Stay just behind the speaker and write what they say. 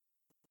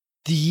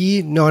The year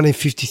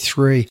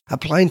 1953, a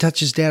plane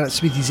touches down at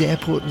Smithies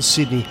Airport in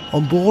Sydney.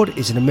 On board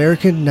is an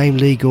American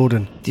named Lee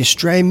Gordon. The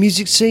Australian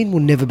music scene will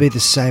never be the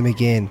same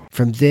again.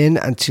 From then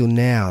until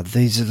now,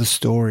 these are the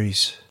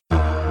stories.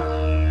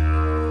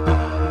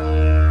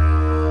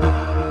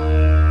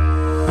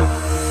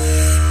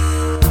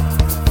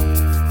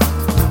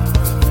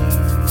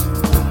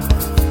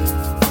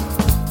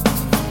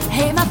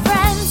 Hey my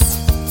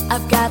friends,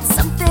 I've got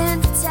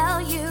something to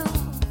tell you.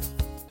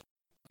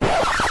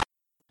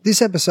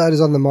 This episode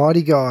is on the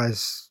Mighty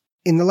Guys.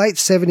 In the late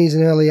 70s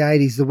and early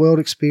 80s, the world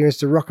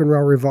experienced a rock and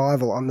roll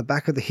revival on the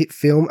back of the hit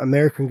film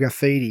American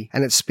Graffiti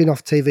and its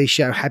spin-off TV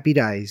show Happy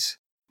Days.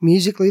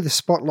 Musically, the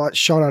spotlight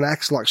shone on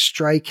acts like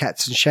Stray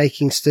Cats and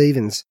Shaking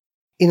Stevens.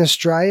 In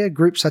Australia,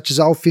 groups such as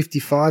Old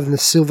 55 and the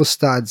Silver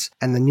Studs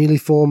and the newly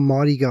formed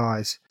Mighty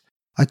Guys.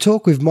 I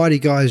talk with Mighty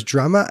Guys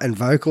drummer and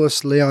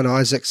vocalist Leon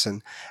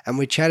Isaacson, and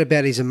we chat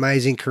about his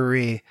amazing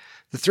career.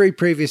 The 3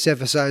 previous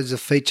episodes have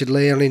featured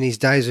Leon in his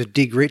days with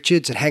Dig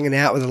Richards and hanging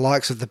out with the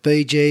likes of the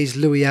Bee Gees,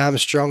 Louis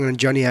Armstrong and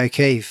Johnny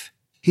O'Keefe.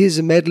 Here's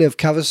a medley of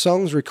cover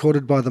songs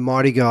recorded by the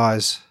Mighty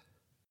Guys.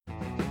 Hey,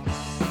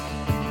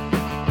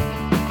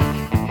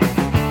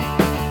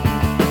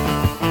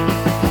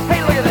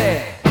 look at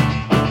that.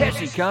 Here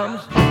she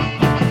comes.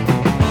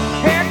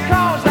 Here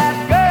comes that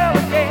girl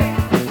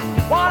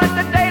again. Wanted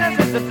to date us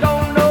if they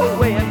don't know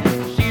when.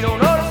 She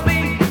don't notice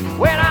me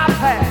when I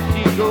pass.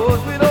 She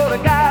goes with all the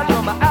guys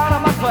from out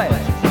of my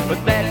class.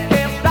 But that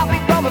can't stop me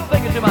from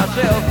thinking to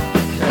myself,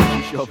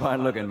 she's sure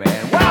fine looking,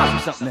 man. Wow,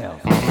 she's something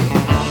else.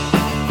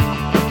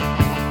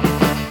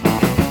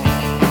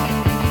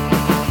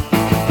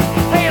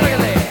 Hey, look at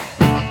that.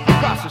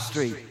 Across the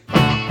street.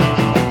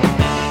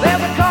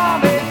 There's a car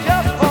made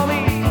just for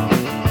me.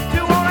 To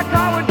own a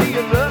car would be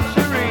a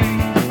luxury.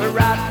 But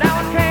right now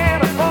I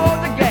can't afford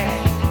the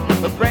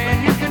gas. A brand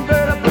new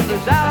convertible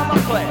is out of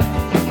my class.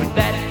 But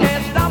that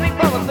can't stop me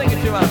from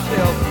thinking to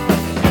myself,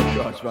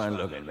 George fine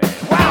looking, man.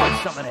 Wow,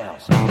 it's something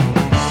else.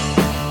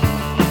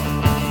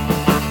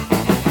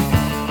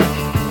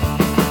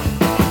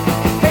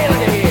 Hey,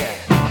 look at here.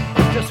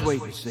 Just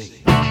wait and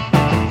see.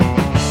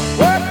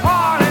 Work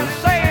hard and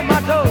save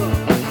my dough.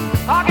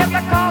 I'll get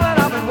the car that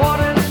I've been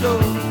wanting so.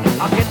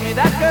 I'll get me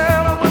that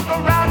girl and we'll go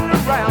round and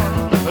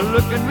around,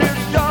 looking real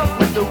sharp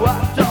with the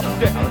white top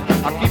down.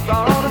 I'll keep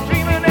on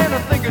dreaming and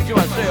I'm thinking to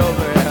myself,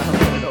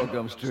 well, it all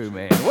comes true,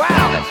 man. Wow,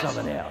 that's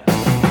something else.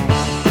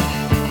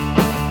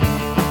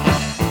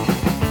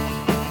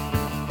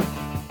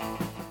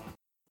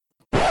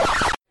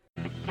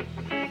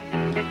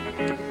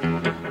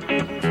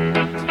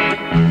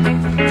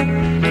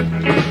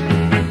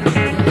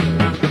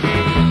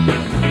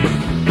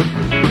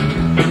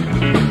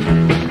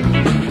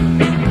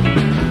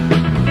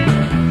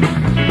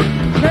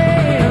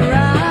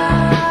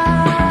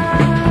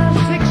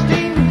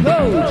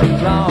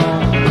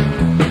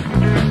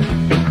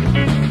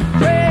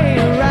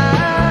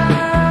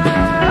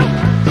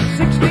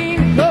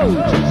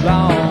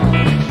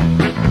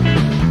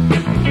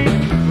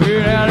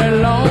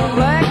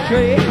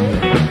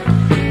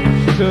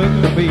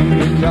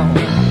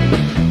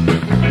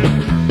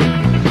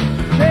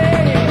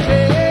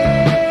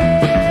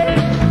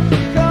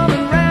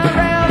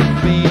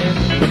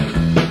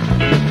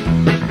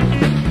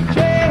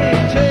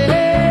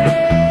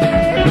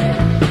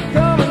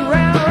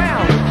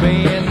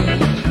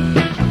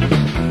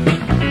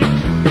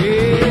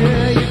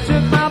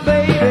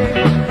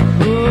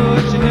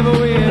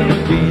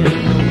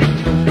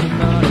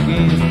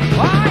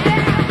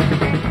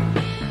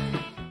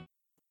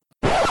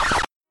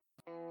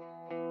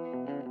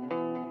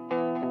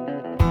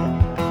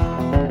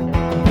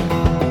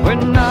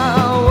 When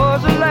I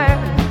was a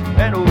lad,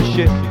 an old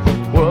ship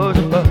was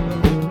above.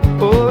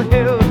 Oh,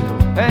 hills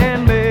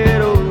and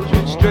meadows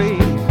would stray.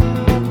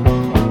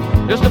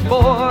 Just a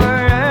boy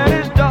and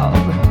his dog,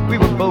 we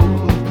were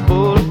both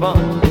full of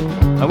fun,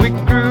 and we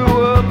grew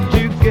up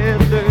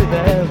together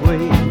that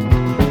way.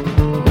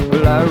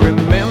 Well, I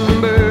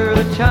remember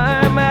the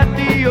time at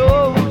the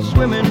old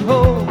swimming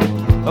hole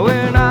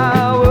when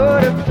I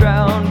would have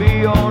drowned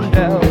beyond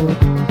doubt.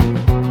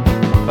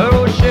 Our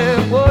old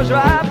ship was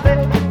right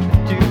there.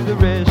 The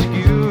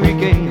rescue he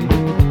came,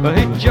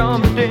 he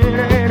jumped in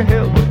and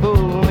helped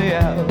pull me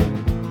out.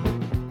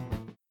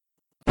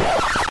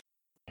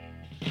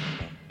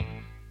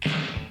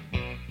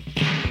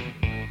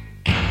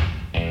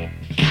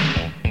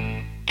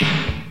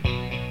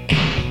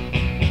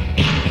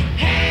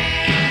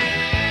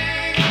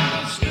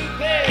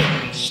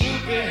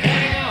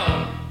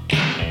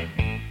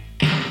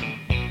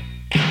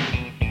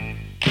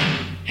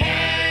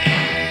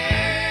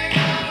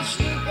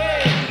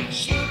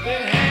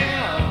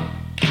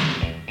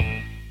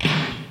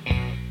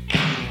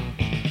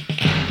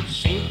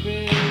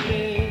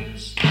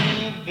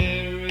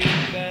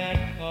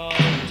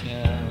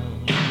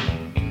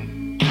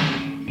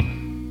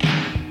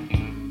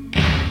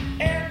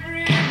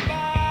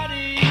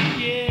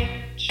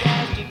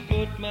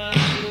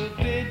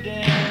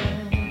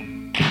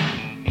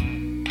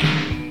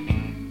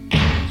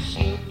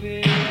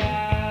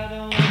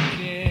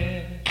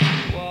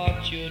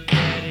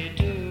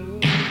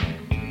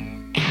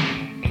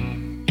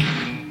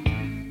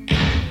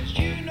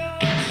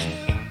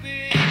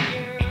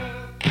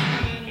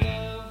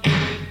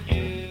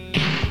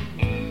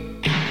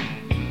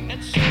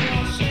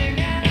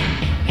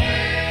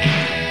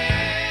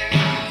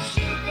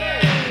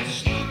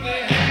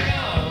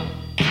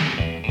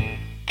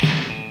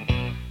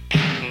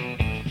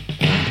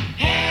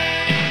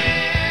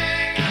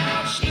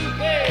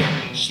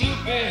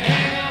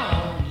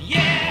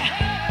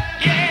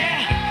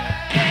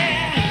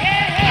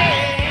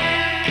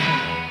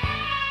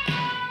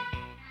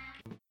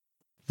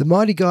 The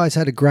Mighty Guys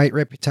had a great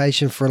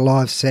reputation for a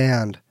live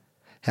sound.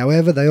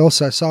 However, they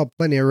also sold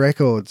plenty of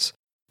records.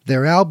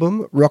 Their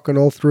album, Rockin'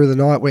 All Through the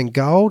Night, went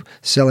gold,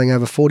 selling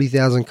over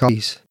 40,000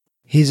 copies.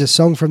 Here's a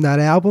song from that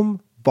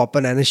album,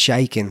 Boppin' and a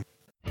Shakin'.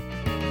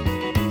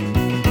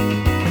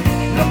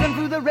 Looking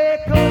through the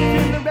records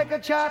in the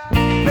record chart,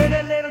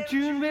 pretty little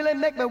tune really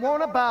make me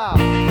wanna bow.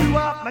 Threw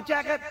off my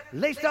jacket,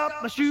 laced up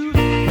my shoes,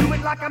 do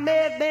it like a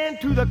madman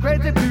to the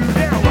crazy blues.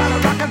 Yeah, what a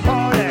rockin'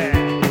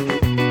 party!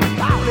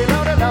 Lordy,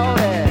 lordy,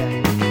 lordy,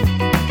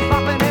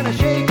 bopping and a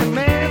shaking,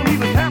 man, we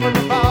was having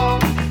a ball.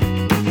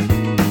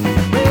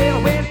 Well,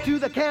 I went to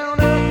the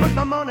counter, put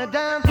my money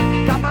down,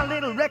 got my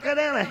little record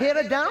and I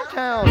headed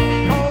downtown.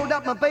 Called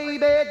up my baby,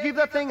 give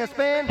the thing a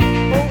spin.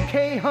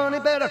 Okay, honey,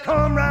 better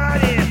come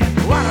right in.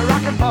 What a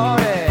rockin'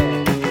 party!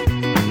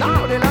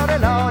 Lordy, lordy,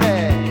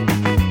 lordy,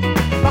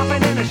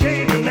 bopping and a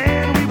shaking,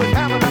 man, we was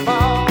having a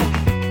ball.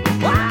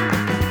 Wow!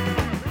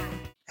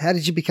 How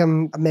did you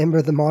become a member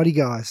of the Mighty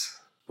Guys?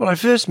 Well, I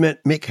first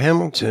met Mick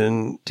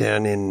Hamilton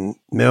down in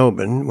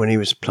Melbourne when he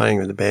was playing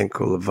with a band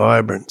called The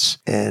Vibrants.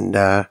 And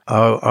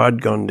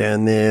I'd gone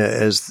down there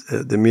as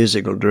the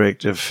musical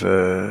director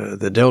for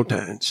the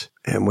Deltones.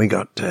 And we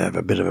got to have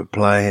a bit of a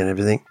play and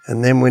everything.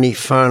 And then when he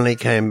finally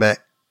came back,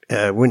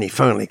 when he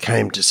finally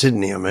came to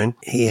Sydney,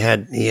 he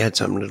had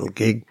some little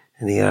gig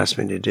and he asked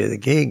me to do the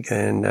gig.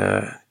 And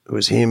it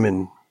was him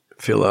and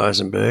Phil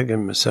Eisenberg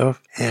and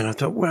myself. And I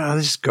thought, wow,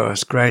 this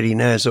guy's great. He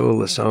knows all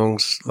the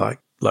songs like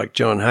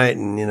John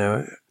Hayton, you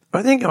know.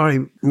 I think I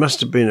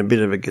must have been a bit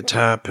of a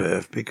guitar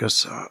perv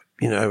because,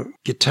 you know,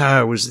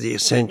 guitar was the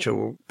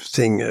essential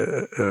thing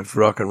of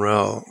rock and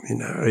roll, you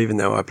know, even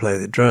though I play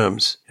the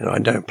drums and I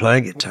don't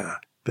play guitar.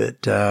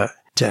 But to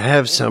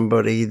have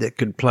somebody that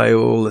could play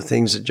all the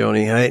things that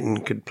Johnny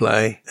Hayton could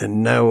play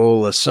and know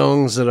all the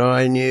songs that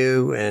I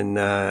knew, and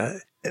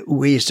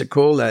we used to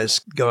call those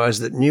guys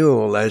that knew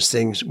all those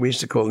things, we used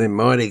to call them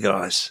Mighty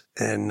Guys.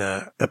 And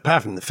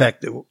apart from the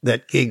fact that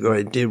that gig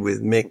I did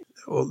with Mick,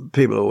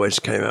 people always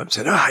came up and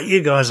said, "Oh,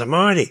 you guys are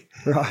mighty."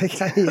 Right,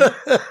 okay.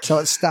 So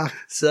it stuck.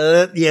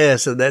 So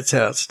that's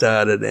how it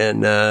started.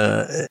 And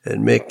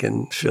Mick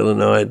and Phil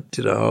and I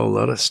did a whole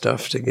lot of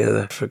stuff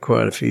together for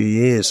quite a few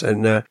years.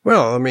 And,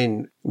 well, I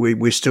mean,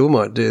 we still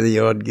might do the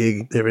odd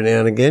gig every now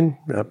and again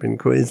up in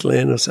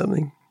Queensland or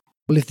something.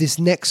 Well, if this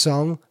next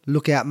song,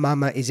 Look Out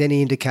Mama, is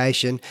any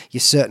indication, you're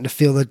certain to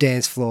feel the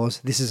dance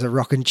floors. This is a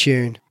rockin'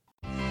 tune.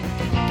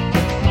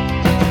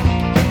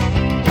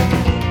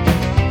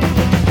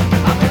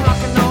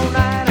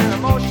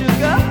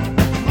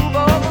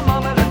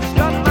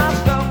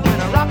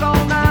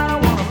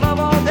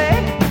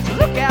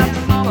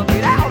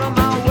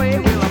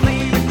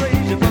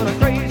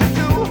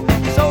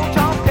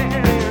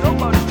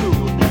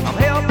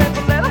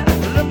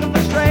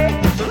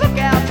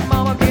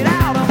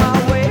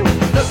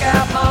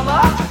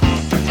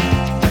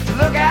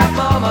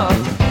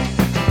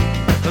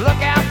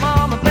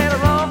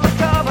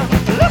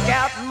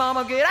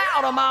 Get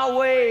out of my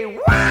way.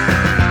 Wow!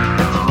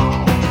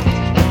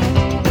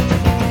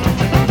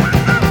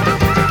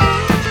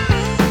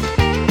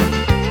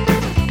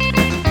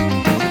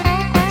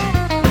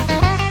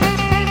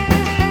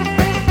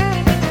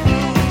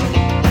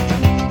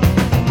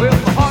 Well,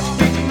 my heart's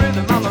beating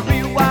rhythm, I'm a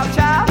real wild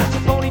child.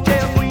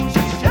 Ponytail queen,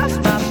 she's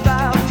just my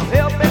style.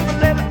 Help me for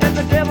living and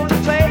the devil to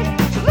play.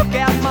 So look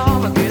out,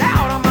 mama, get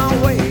out of my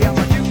way. I'm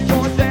a juke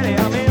joint daddy,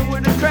 I'm in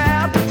with the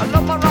crowd. I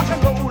love my rock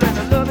and roll and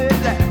I love it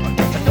loud.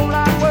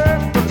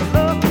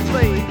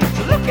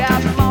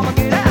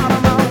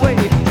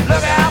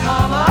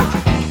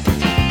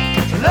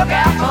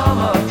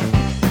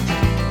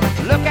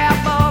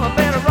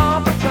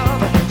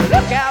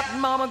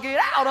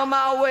 Out of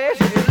my way,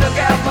 so you look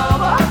out,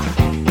 mama.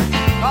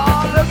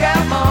 Oh, look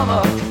out,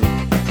 mama.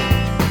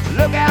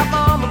 Look out,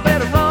 mama,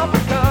 better run for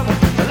cover.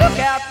 Look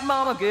out,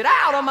 mama, get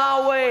out of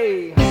my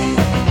way.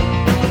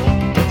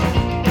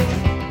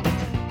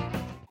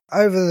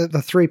 Over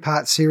the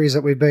three-part series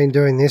that we've been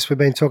doing this, we've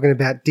been talking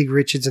about Dig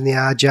Richards and the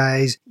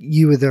RJs,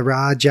 you with the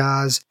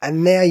Rajas,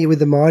 and now you're with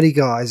the Mighty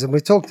Guys. And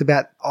we've talked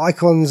about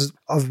icons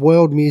of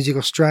world music,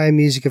 Australian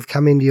music have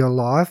come into your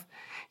life.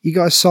 You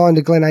guys signed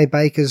to Glenn A.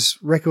 Baker's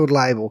record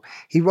label.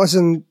 He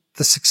wasn't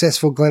the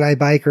successful Glenn A.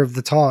 Baker of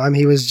the time.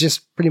 He was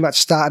just pretty much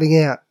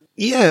starting out.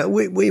 Yeah,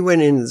 we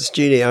went into the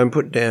studio and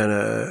put down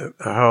a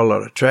whole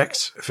lot of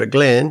tracks for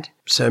Glenn.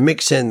 So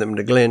Mick sent them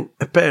to Glenn.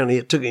 Apparently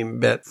it took him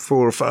about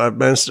 4 or 5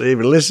 months to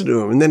even listen to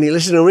them. And then he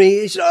listened to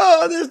me. He said,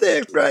 "Oh,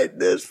 that's great.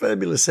 That's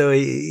fabulous." So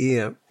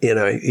he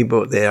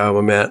brought the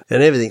album out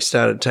and everything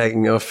started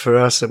taking off for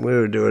us. And we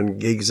were doing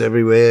gigs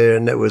everywhere.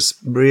 And that was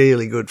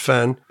really good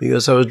fun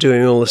because I was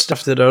doing all the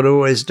stuff that I'd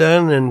always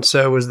done. And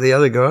so was the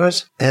other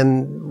guys.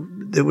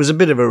 And there was a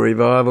bit of a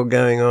revival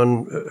going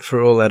on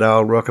for all that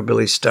old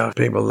rockabilly stuff.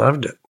 People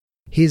loved it.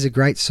 Here's a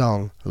great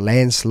song,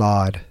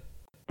 Landslide.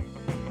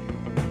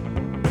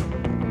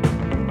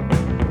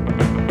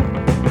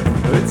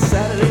 It's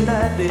Saturday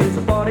night, there's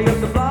a party up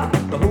the block.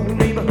 The whole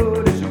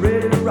neighborhood is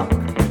ready to rock.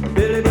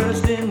 Billy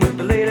burst in with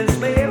the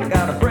latest mail.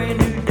 Got a brand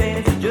new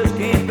dance that just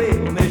can't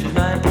fail. Measures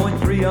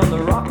 9.3 on the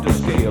Richter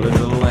scale.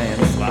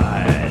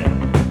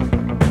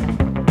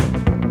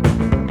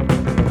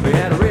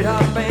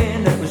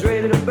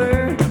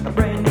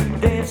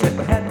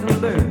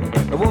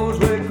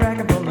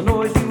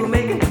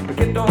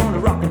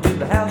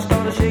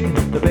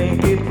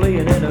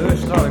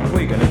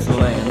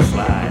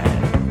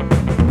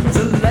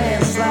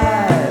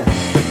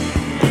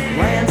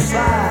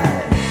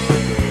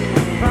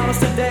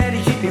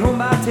 Daddy she'd be home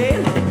by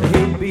 10.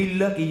 He'd be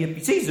lucky if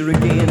he sees her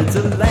again. It's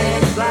a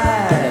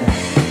landslide,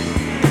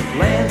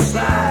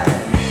 landslide.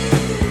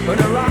 When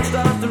the rock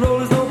starts to roll,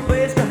 there's no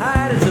place to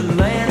hide. It's a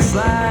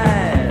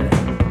landslide.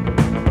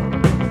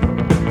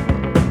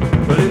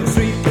 Well, it was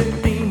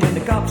 3:15 when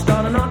the cops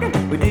started knocking.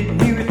 We didn't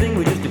hear a thing,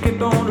 we just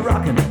kept on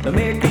rocking. The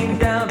mayor came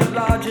down to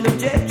lodge an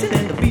objection,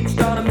 and the beat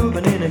started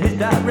moving in his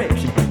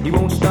direction. He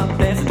won't stop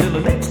dancing till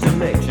the next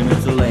election.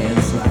 It's a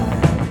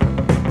landslide.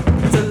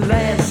 It's a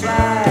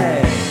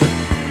landslide.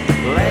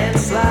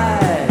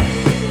 Landslide.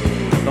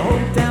 The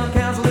whole town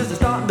council is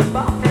starting to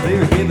bop.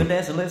 They're giving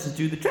dancing lessons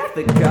to the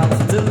traffic cops.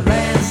 It's a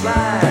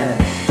landslide.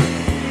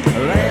 A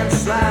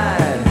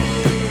landslide.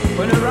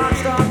 When the rock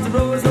starts to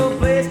roll, there's no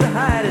place to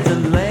hide. It's a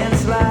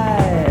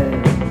landslide.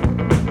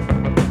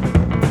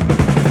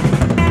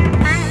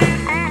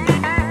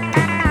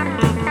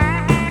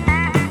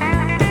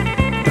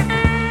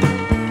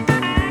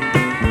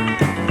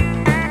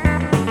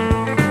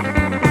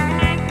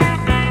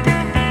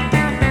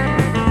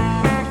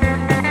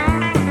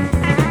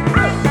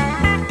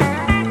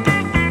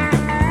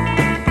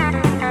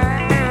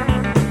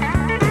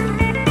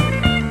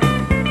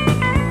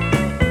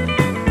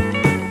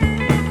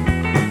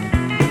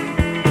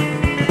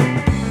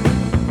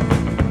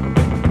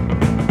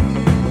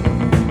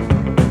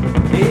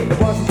 It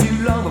wasn't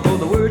too long before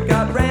the word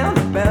got round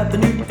about the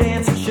new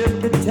dance that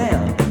shook the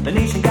town. The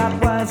nation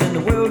got wise and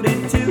the world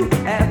did too.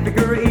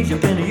 Africa, Asia,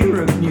 and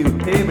Europe knew.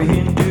 Every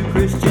Hindu,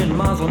 Christian,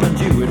 Muslim, and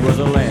Jew. It was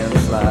a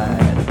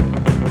landslide.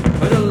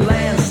 It was a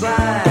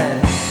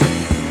landslide.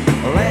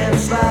 A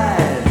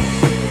landslide.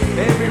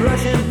 Every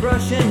Russian,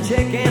 Prussian,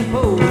 Czech, and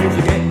Pole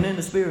is getting in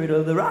the spirit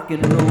of the rock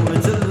and roll.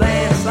 It's a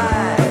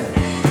landslide.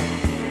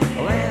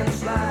 A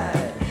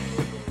landslide.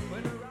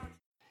 When the rock-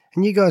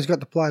 And you guys got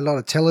to play a lot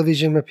of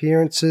television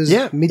appearances,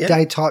 Yeah,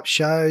 midday type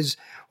shows.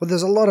 Well,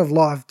 there's a lot of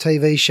live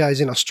TV shows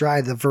in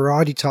Australia, the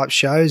variety type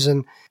shows.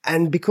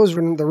 And because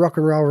when the rock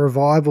and roll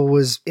revival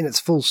was in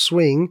its full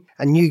swing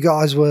and you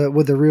guys were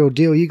the real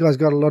deal, you guys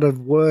got a lot of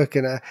work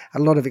and a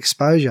lot of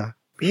exposure.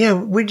 Yeah,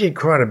 we did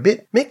quite a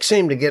bit. Mick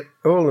seemed to get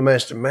all the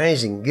most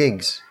amazing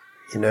gigs.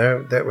 You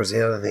know, that was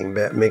the other thing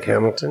about Mick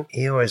Hamilton.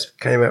 He always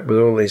came up with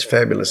all these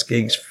fabulous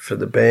gigs for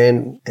the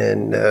band.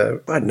 And, I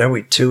don't know,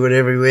 we toured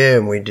everywhere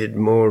and we did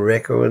more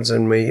records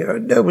and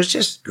it was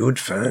just good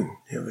fun.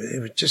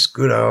 It was just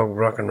good old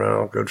rock and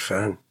roll, good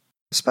fun.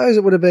 I suppose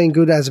it would have been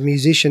good as a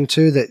musician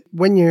too that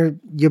when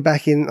you're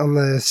back in on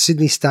the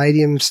Sydney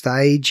Stadium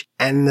stage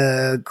and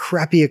the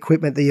crappy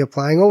equipment that you're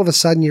playing, all of a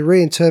sudden you're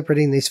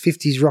reinterpreting this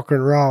 50s rock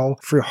and roll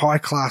through high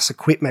class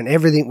equipment.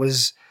 Everything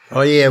was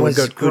Oh, yeah, we've was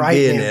got good great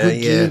gear now, now. good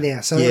Yeah. gear now.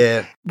 So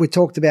yeah. we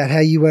talked about how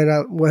you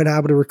weren't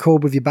able to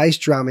record with your bass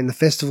drum in the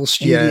festival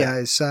studios.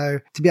 Yeah. So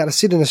to be able to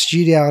sit in a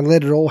studio and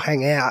let it all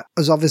hang out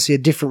was obviously a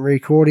different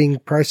recording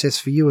process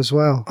for you as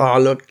well. Oh,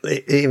 look,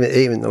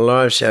 even the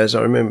live shows,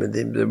 I remember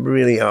the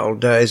really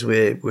old days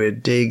where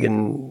Dig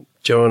and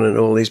John and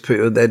all these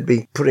people, they'd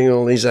be putting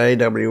all these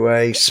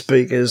AWA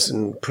speakers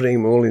and putting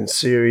them all in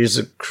series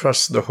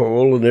across the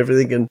hall and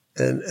everything.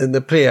 And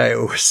the PA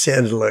always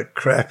sounded like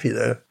crap, you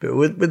know. But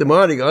with the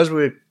Mighty Guys,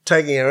 we were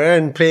taking our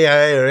own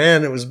PA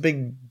around. It was a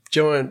big,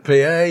 giant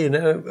PA, you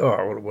know.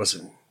 Oh, well, it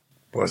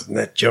wasn't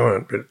that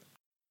giant, but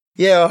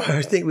yeah,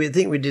 I think we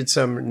did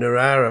some in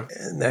Narara,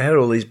 and they had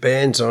all these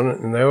bands on it,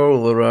 and they were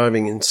all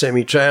arriving in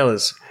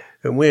semi-trailers.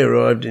 And we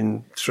arrived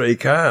in 3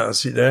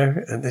 cars, you know,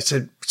 and they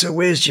said, "So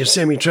where's your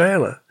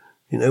semi-trailer,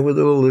 you know, with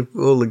all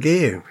the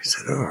gear?" We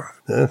said, "Oh,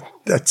 no,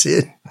 that's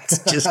it. It's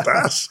just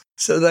us."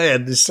 So they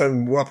had this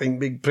some whopping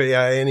big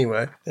PA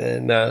anyway.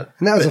 And that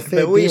was a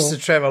fair But we deal. used to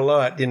travel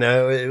light, you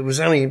know. It was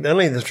only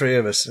the 3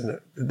 of us, and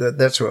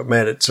that's what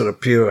made it sort of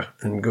pure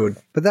and good.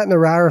 But that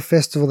Narara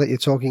festival that you're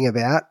talking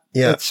about,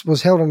 Yeah. it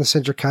was held on the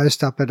Central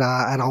Coast up at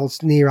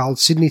near Old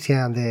Sydney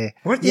Town there.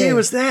 What year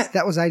was that?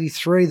 That was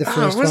 83, the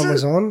first was one it?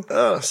 was on.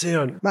 Oh, see,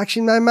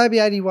 Actually, no, maybe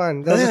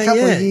 81. There was a Yeah,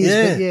 couple yeah, of years,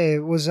 yeah. but yeah,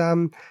 it was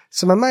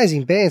some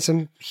amazing bands,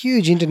 some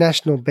huge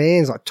international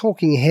bands like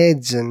Talking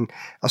Heads and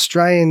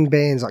Australian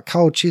bands like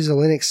Cold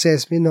Chisel, In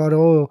Excess, Midnight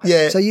Oil.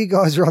 Yeah. So you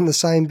guys were on the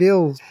same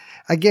bill.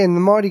 Again, the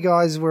Mighty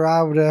Guys were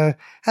able to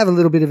have a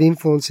little bit of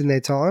influence in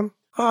their time.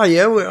 Oh,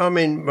 yeah. I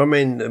mean,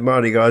 the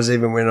Mighty Guys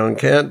even went on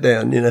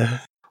Countdown, you know.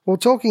 Well,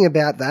 talking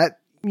about that,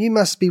 you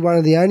must be one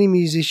of the only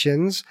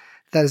musicians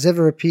that has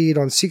ever appeared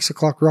on 6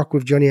 O'Clock Rock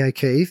with Johnny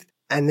O'Keefe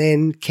and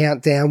then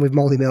Countdown with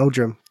Molly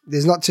Meldrum.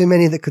 There's not too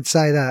many that could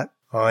say that.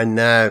 I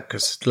know,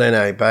 because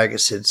Leno Baker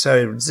said,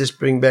 "So does this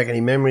bring back any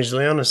memories,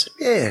 Leon?" I said,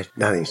 "Yeah,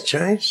 nothing's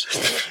changed."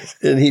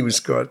 And he was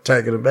quite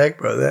taken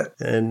aback by that.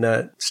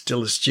 And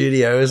still a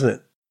studio, isn't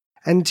it?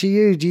 And to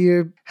you, do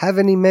you have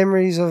any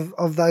memories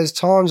of those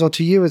times, or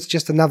to you it's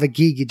just another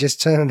gig, you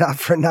just turn it up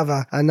for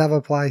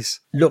another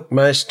place? Look,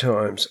 most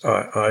times,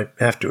 I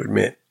have to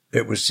admit,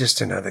 it was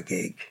just another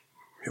gig.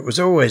 It was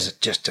always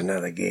just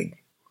another gig.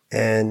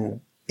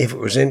 And if it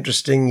was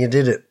interesting, you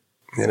did it,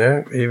 you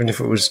know, even if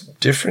it was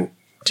different.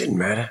 Didn't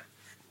matter.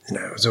 You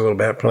know, it was all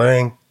about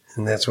playing,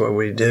 and that's what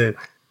we do.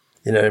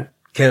 You know,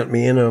 count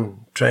me in,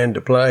 I'm trained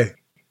to play.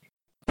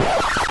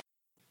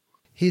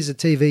 Here's a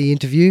TV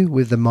interview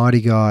with the Mighty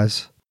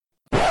Guys.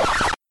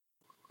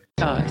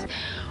 Guys,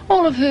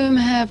 all of whom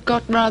have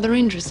got rather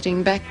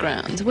interesting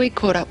backgrounds. We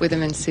caught up with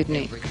them in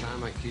Sydney.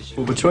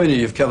 Well, between you,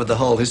 you've covered the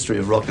whole history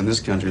of rock in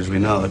this country as we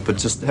know it, but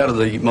just how did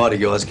the Mighty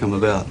Guys come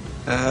about?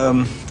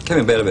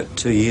 Came about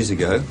 2 years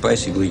ago.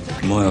 Basically,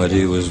 my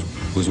idea was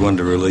one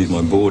to relieve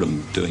my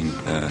boredom doing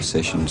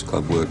sessions,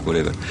 club work,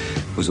 whatever.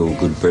 It was all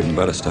good bread and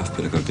butter stuff,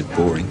 but it got a bit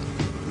boring.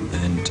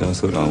 And I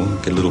thought, oh, well,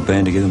 get a little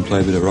band together and play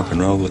a bit of rock and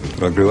roll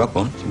that I grew up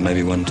on.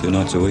 Maybe 1-2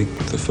 nights a week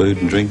for food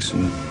and drinks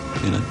and,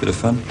 you know, a bit of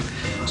fun.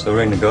 So I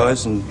rang the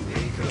guys and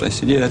they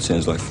said, yeah, that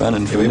sounds like fun.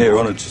 And from there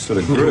on, it just sort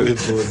of grew.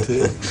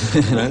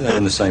 You know, they're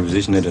in the same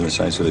position, they're doing the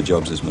same sort of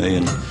jobs as me.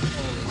 And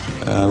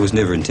it was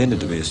never intended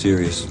to be a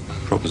serious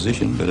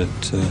proposition, but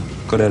it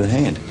got out of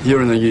hand.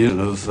 You're in the unit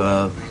of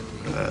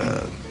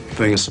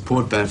being a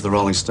support band for the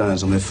Rolling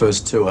Stones on their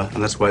first tour,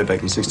 and that's way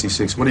back in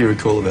 '66. What do you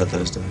recall about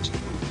those days?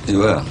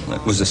 Well,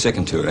 it was the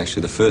second tour,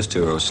 actually. The first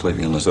tour I was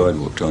sleeping on the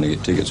sidewalk trying to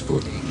get tickets for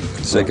it.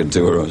 The second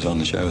tour I was on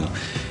the show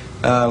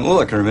with them. All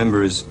I can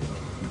remember is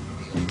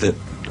that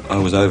I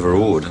was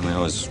overawed. I mean,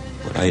 I was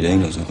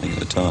 18 or something at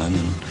the time,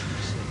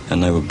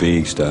 and they were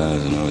big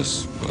stars, and I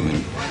was,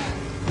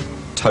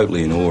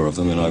 totally in awe of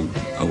them, and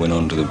I went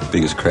on to the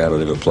biggest crowd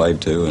I'd ever played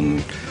to,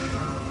 and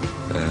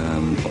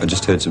I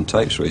just heard some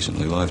tapes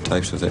recently, live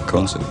tapes of that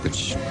concert,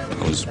 which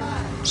I was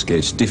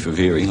scared stiff of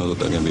hearing. I thought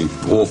they were going to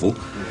be awful,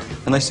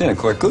 and they sounded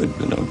quite good,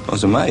 and I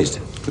was amazed.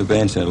 The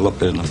band sounded a lot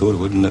better than I thought it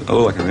would, and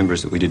all I can remember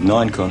is that we did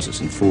 9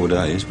 concerts in 4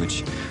 days,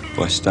 which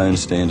by Stone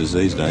standards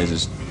these days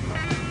is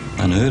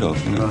unheard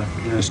of, you know. Right,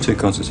 yeah. There's 2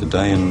 concerts a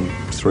day and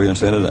 3 on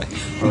Saturday.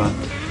 Right.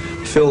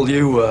 Phil,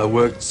 you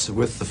worked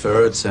with the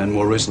Ferrets and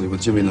more recently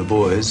with Jimmy and the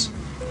Boys,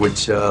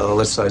 which,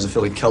 let's say, is a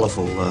fairly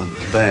colourful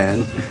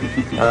band.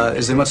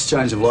 Is there much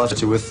change of life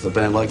that you're with a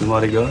band like the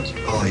Mighty Guys?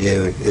 Oh,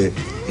 yeah.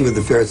 With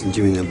the Ferrets and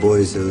Jimmy and the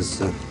Boys, there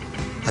was a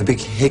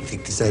big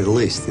hectic, to say the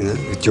least, you know,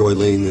 with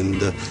Joylene,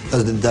 and those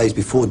are the days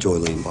before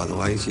Joylene, by the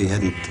way. She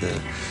hadn't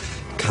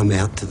come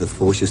out to the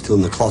fore. She was still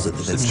in the closet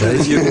at that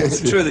stage. It's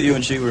true that you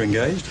and she were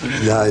engaged?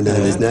 No,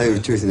 there's no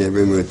truth in that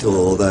rumour at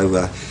all,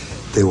 although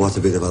there was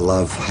a bit of a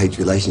love-hate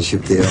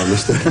relationship there, I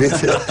must admit.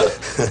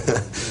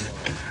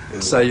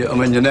 So, I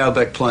mean, you're now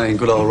back playing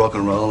good old rock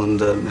and roll, and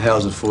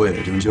how's it for you?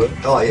 Do you enjoy it?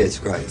 Oh, yeah, it's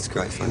great. It's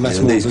great fun.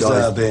 Much more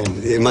bizarre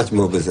band. Yeah, much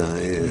more bizarre,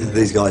 yeah.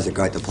 These guys are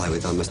great to play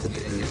with, I must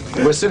admit.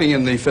 We're sitting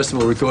in the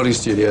festival recording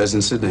studios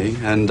in Sydney,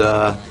 and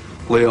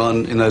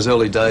Leon, in those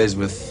early days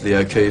with the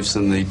O'Keeffes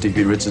and the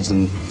Digby Richards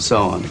and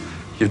so on,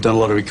 you've done a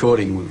lot of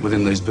recording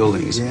within these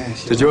buildings. Yeah,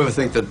 sure. Did you ever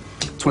think that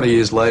 20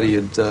 years later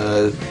you'd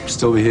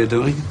still be here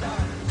doing it?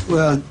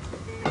 Well,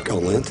 go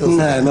on, Leon, tell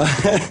us.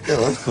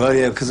 No. Well,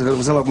 yeah, because it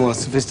was a lot more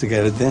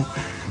sophisticated then.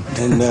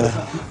 And,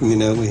 you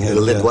know, we had...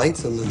 The lead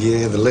weights on the...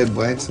 Yeah, the lead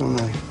weights on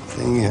the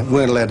thing, yeah.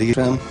 Weren't allowed to use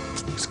them.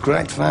 It was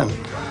great fun.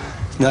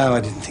 No, I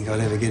didn't think I'd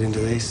ever get into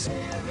this.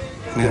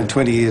 You know,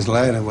 20 years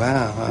later,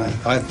 wow,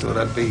 I thought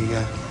I'd be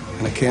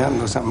an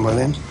accountant or something by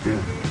then.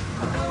 Yeah.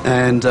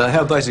 And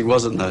how basic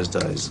was it in those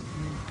days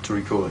to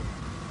record?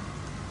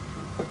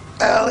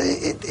 Well,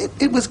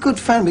 it was good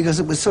fun because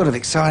it was sort of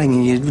exciting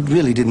and you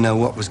really didn't know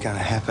what was going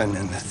to happen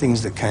and the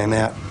things that came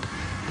out.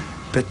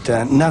 But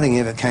nothing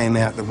ever came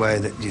out the way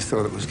that you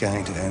thought it was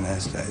going to in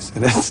those days.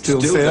 And that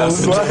still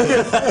sounds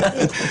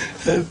like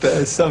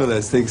some of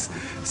those things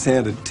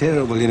sounded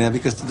terrible, you know,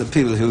 because the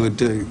people who were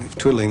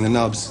twiddling the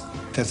knobs,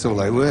 that's all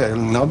they were,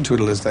 knob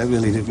twiddlers. They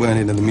really weren't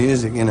into the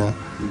music, you know,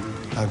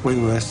 like we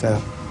were.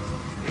 So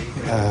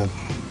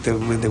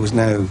there was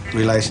no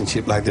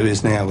relationship like there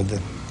is now with the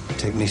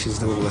technicians.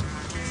 They're all the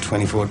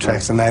 24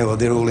 tracks, and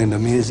they're all into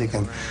music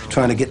and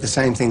trying to get the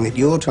same thing that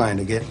you're trying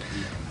to get.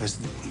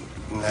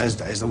 In those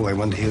days, all I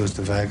wanted to hear was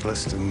the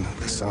vocalist and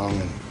the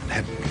song,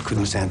 and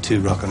couldn't sound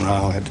too rock and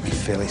roll. Had to be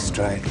fairly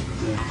straight.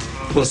 Yeah.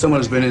 Well, someone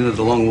who's been in it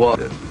a long while,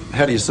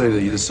 how do you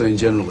see the scene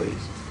generally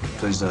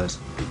these days?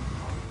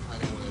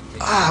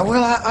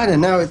 Well, I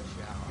don't know.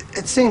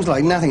 It seems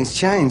like nothing's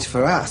changed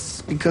for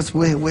us because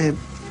we're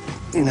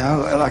you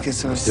know, like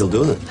it's still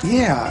doing it.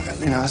 Yeah,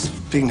 you know, I was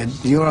speaking to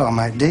your old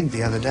mate Dig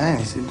the other day, and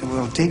he said,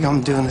 "Well, Dig,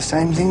 I'm doing the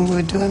same thing we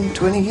were doing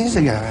 20 years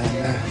ago,"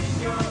 and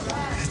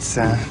it's.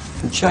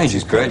 It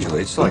changes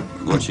gradually. It's like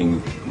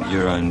watching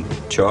your own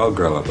child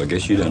grow up. I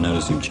guess you don't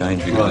notice him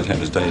change because it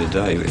happens day to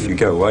day. If you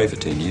go away for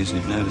 10 years,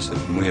 you'd notice it.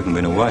 And we haven't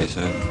been away,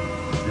 so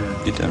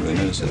you don't really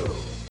notice it.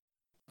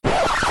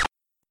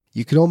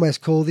 You can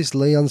almost call this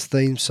Leon's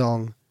theme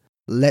song,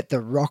 Let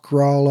the Rock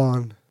Roll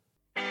On.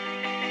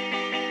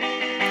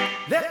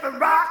 Let the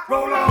rock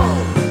roll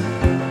on.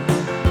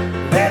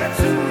 Let it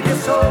soothe your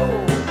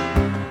soul.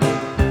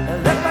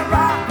 Let the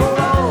rock roll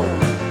on.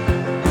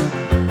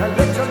 And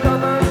let your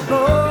lovers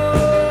flow.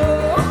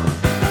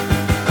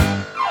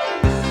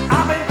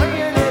 I've been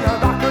playing in a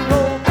rock and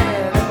roll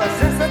band ever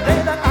since the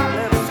day that I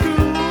left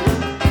school.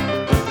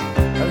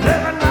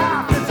 Living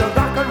life is a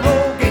rock and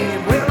roll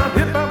game. When I'm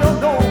hip, I don't know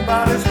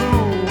nobody's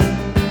fool.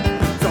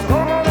 So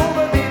come on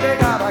over, baby,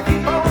 gotta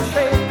keep on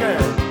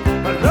shaking.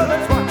 My love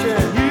is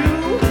watching you.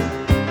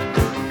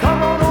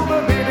 Come on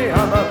over, baby,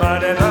 I'm a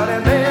mighty, mighty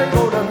man.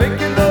 Go to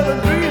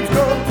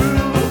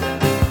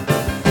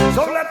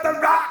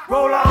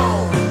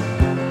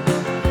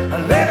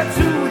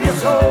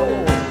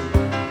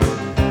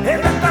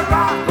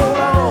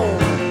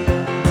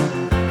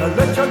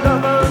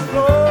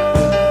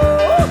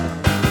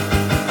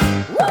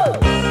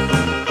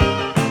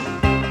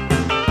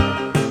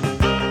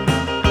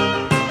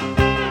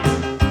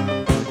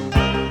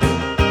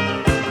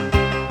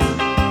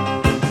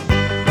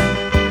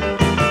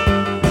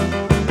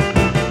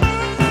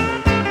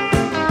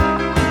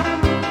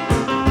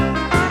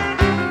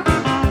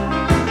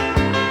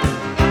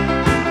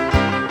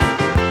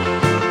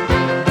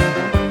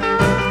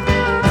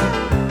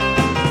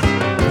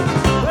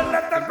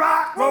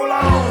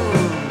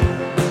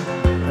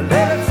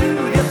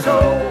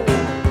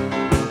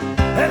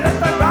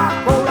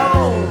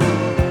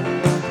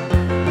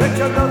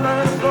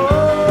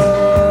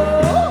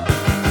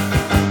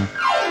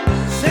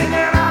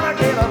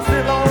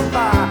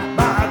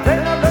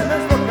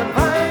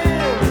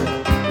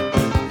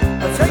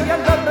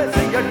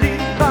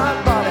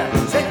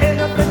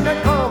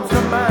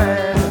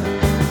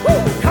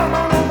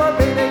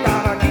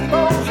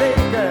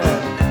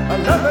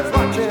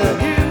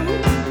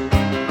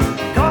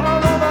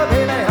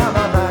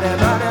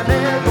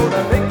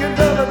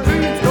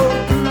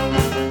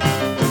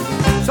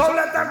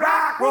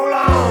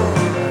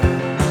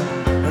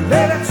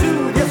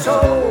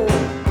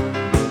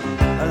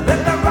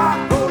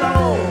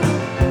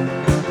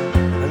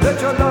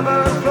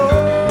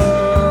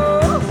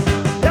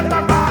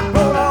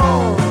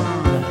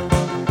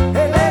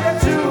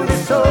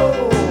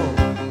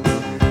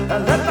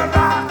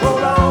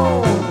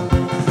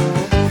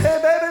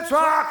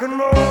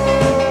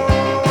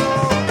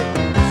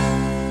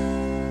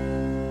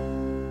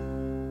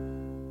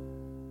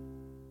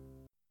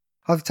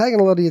I've taken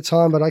a lot of your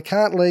time, but I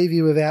can't leave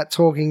you without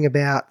talking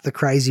about the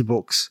Crazy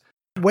Books.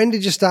 When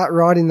did you start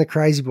writing the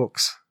Crazy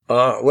Books?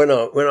 When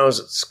I was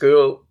at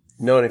school,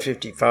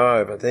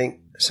 1955, I think.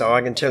 So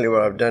I can tell you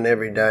what I've done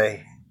every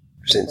day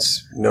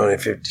since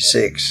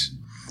 1956.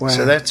 Wow.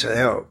 So that's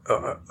how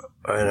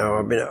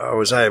I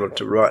was able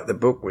to write the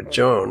book with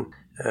John,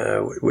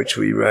 which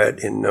we wrote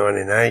in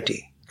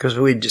 1980, because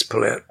we'd just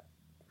pull out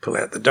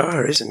the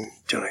diaries, and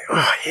John,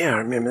 oh yeah, I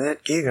remember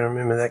that gig, I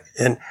remember that,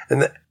 and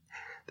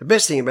the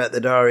best thing about the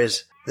diary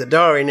is the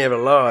diary never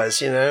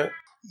lies. You know,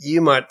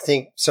 you might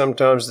think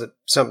sometimes that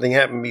something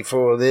happened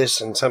before this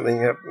and something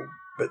happened,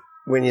 but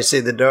when you see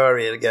the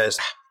diary, it goes,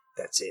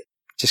 that's it.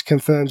 Just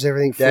confirms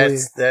everything for you.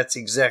 That's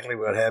exactly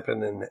what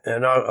happened,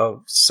 and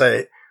I'll say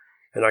it,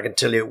 and I can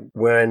tell you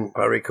when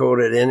I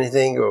recorded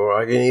anything, or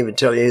I can even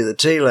tell you who the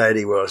tea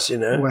lady was, you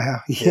know.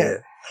 Wow, yeah.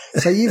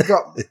 So you've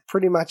got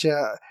pretty much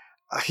a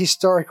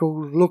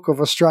historical look of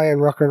Australian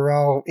rock and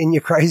roll in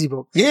your Crazy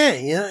Book. Yeah,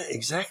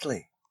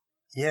 exactly.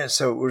 Yeah,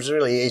 so it was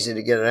really easy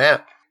to get it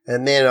out.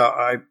 And then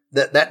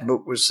that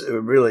book was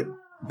really,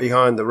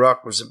 Behind the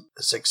Rock was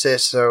a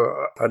success,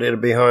 so I did a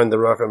Behind the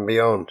Rock and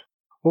Beyond.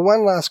 Well,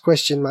 one last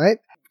question, mate.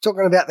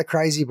 Talking about the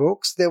Crazy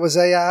Books, there was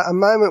a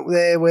moment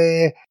there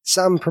where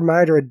some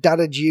promoter had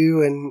dudded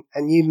you and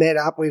you met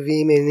up with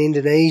him in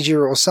Indonesia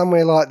or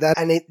somewhere like that,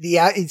 and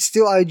it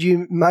still owed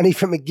you money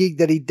from a gig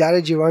that he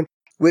dudded you on.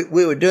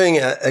 We were doing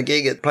a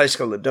gig at a place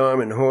called the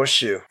Diamond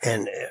Horseshoe,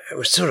 and it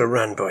was sort of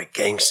run by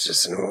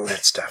gangsters and all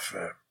that stuff.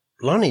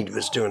 Lonnie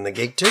was doing the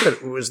gig too, but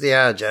it was the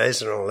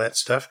RJs and all that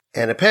stuff.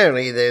 And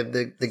apparently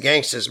the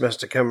gangsters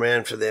must have come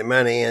around for their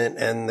money,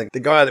 and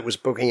the guy that was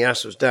booking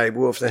us was Dave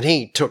Wolf, and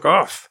he took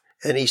off,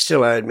 and he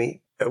still owed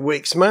me a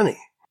week's money.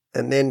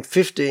 And then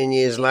 15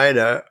 years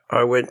later,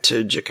 I went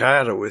to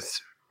Jakarta with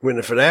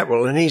Winifred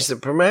Atwell, and he's the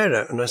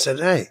promoter. And I said,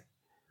 hey,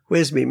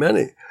 where's me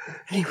money?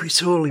 And he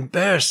was all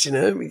embarrassed, you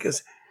know,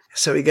 because...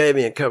 So he gave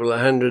me a couple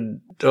of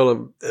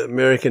 $100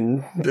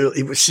 American bill.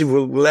 He said,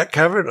 well, will that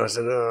cover it? And I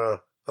said, oh,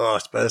 I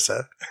suppose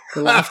so.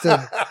 Well,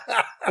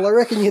 I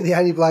reckon you're the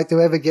only bloke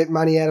to ever get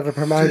money out of a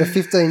promoter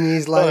 15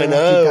 years later. I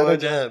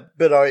know.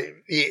 But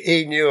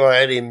he knew I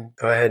had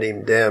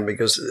him down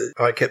because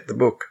I kept the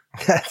book.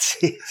 That's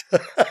it.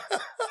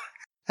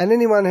 And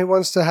anyone who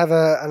wants to have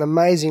an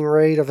amazing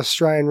read of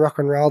Australian rock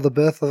and roll, the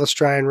birth of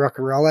Australian rock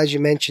and roll, as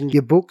you mentioned,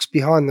 your books,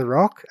 Behind the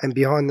Rock and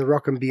Behind the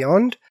Rock and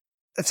Beyond.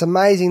 It's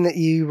amazing that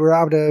you were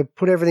able to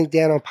put everything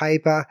down on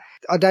paper.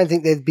 I don't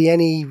think there'd be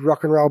any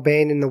rock and roll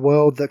band in the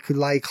world that could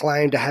lay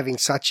claim to having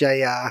such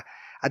a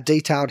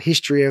detailed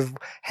history of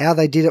how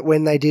they did it,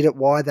 when they did it,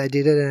 why they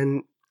did it,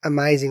 and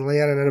amazing,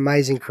 Leon, and an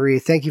amazing career.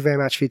 Thank you very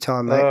much for your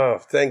time, mate. Oh,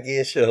 thank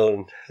you,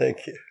 Sean.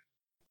 Thank you.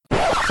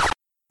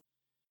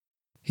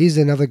 Here's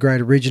another great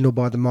original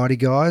by the Mighty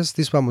Guys.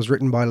 This one was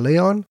written by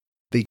Leon.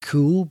 Be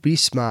cool, be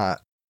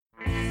smart.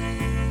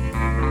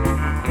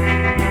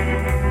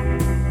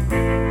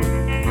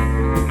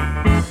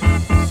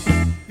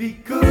 Be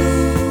cool,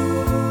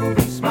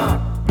 be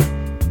smart.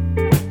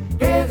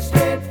 Get it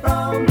straight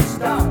from the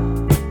start.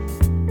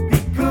 Be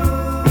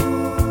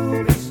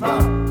cool, be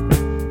smart.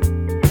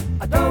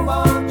 I don't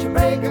want you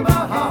breaking my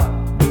heart.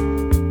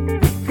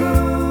 Be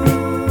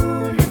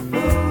cool, you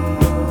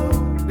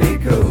fool. Be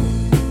cool.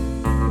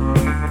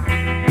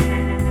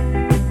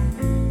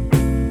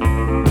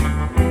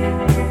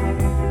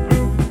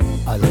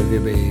 I love you,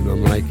 babe.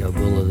 I'm like a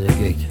bull at the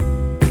gate.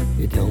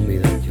 You tell me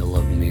that you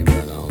love me,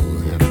 but I'll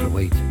have to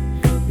wait.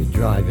 You're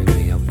driving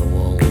me up the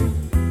wall,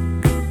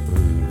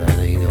 and that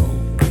ain't all.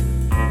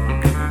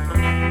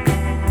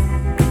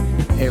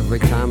 Every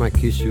time I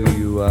kiss you,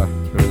 you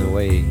turn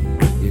away.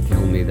 You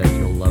tell me that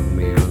you'll love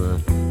me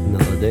on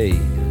another day. I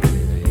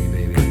say, hey,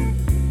 baby,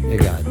 you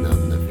got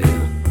nothing to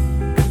fear.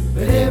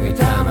 But every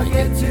time I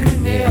get too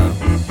near,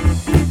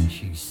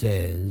 She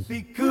says,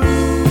 be cool,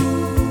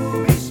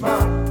 be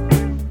smart.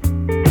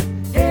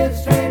 Get it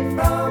straight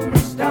from the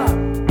start.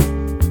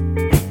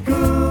 Be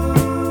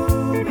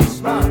cool, be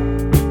smart.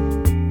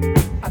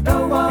 I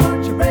don't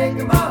want you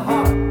breaking my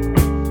heart.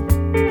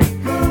 Be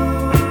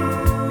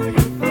cool, you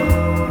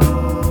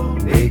fool.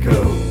 Be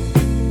cool.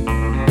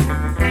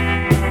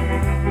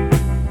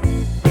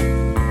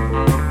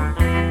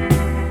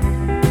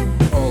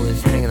 all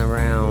this hanging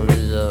around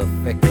is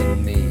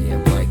affecting me.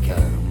 I'm like a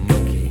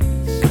monkey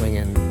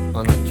swinging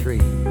on a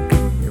tree.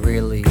 You're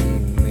really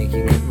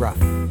making it rough.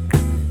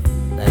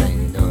 That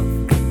ain't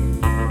enough.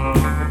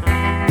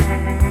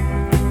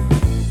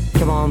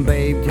 Come on,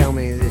 babe, tell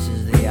me this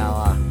is the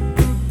hour.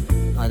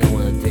 I don't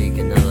want to take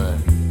another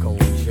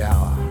cold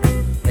shower.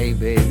 Hey,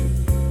 babe,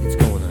 it's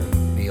gonna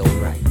be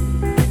alright.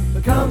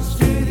 It comes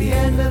to the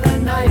end of the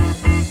night.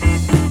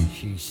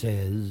 She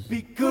says,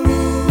 Be cool,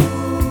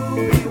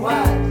 be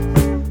wise.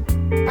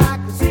 I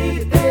can see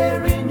it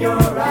there in your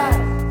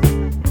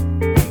eyes.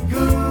 Be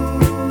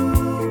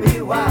cool,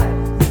 be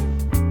wise.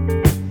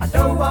 I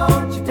don't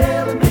want you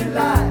telling me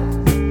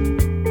lies.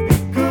 Be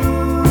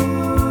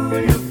cool,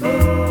 you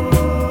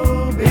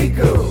fool. Be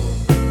cool.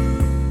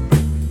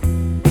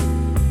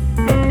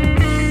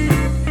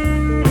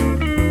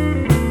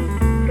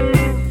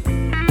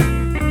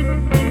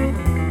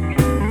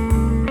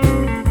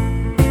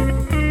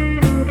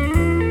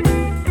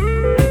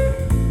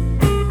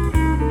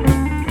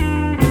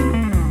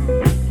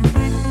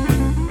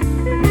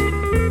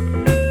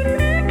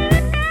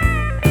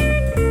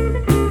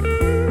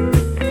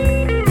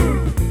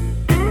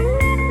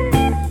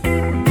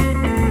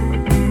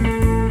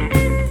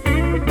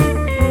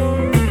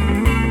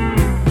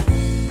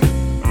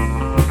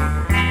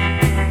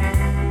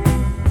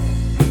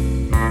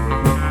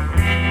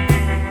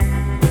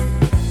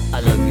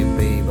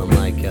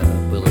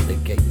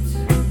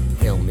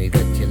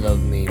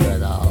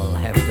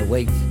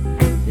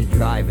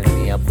 driving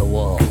me up the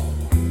wall.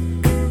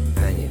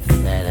 And if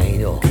that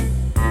ain't all.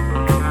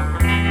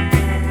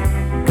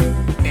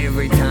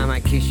 Every time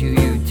I kiss you,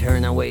 you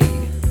turn away.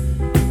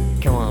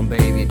 Come on,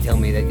 baby, tell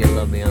me that you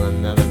love me on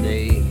another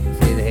day.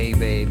 Say, hey,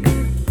 baby,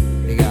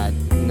 you got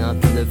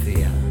nothing to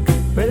fear.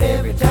 But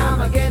every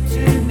time I get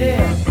too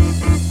near,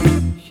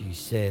 she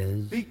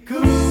says, be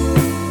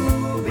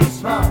cool, be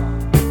smart,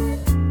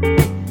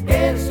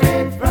 get it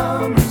straight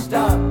from the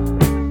start.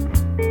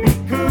 Be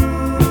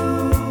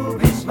cool,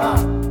 be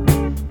smart,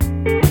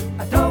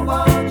 I don't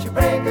want you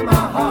breaking my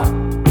heart.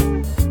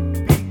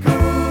 Be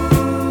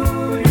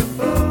cool, you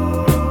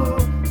fool,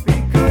 be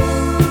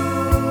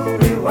cool,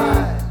 be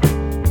wise,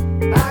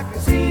 I can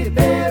see it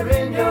there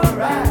in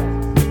your eyes.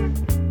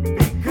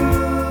 Be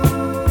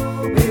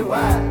cool, be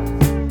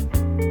wise,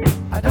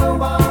 I don't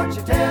want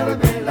you telling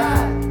me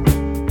lies.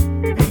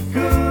 Be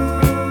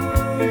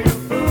cool, you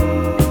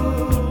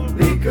fool,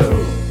 be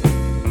cool.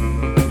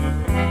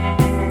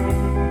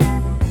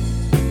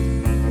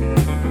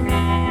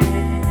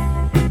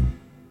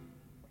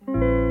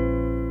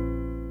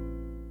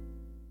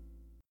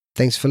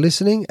 Thanks for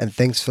listening, and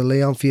thanks for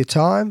Leon for your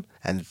time,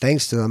 and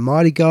thanks to the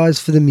Mighty Guys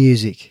for the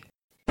music.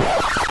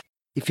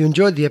 If you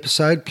enjoyed the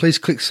episode, please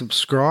click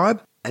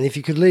subscribe, and if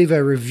you could leave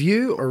a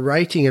review or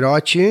rating at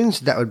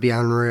iTunes, that would be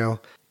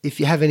unreal. If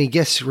you have any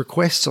guest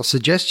requests or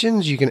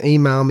suggestions, you can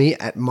email me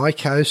at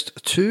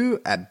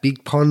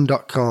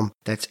mycoast2@bigpond.com.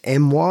 That's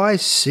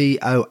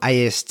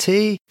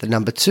MYCOAST, the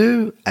number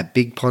 2,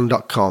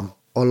 @bigpond.com.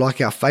 Or like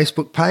our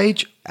Facebook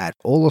page at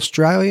All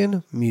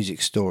Australian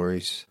Music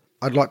Stories.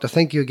 I'd like to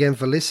thank you again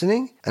for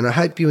listening, and I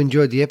hope you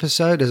enjoyed the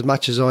episode as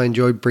much as I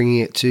enjoyed bringing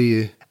it to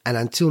you. And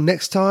until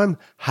next time,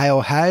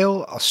 hail,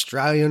 hail,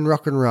 Australian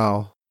rock and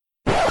roll.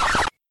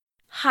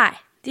 Hi,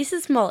 this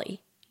is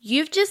Molly.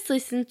 You've just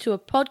listened to a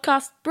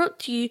podcast brought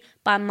to you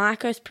by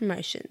Mycoast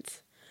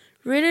Promotions.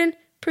 Written,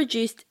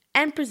 produced,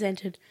 and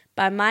presented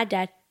by my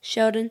dad,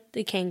 Sheldon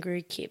the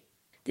Kangaroo Kid.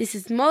 This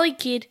is Molly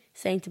Kidd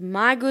saying to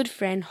my good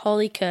friend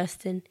Holly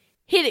Kirsten,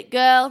 hit it,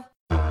 girl!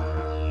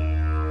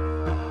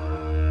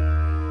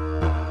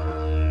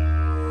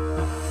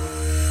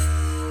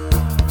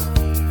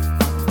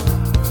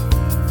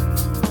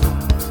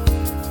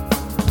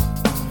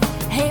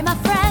 Hey, my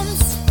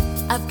friends,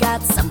 I've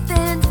got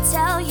something to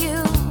tell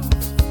you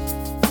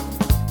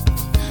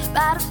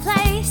about a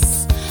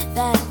place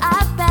that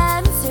I've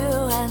been to,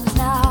 and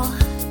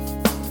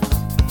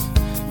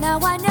now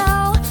I know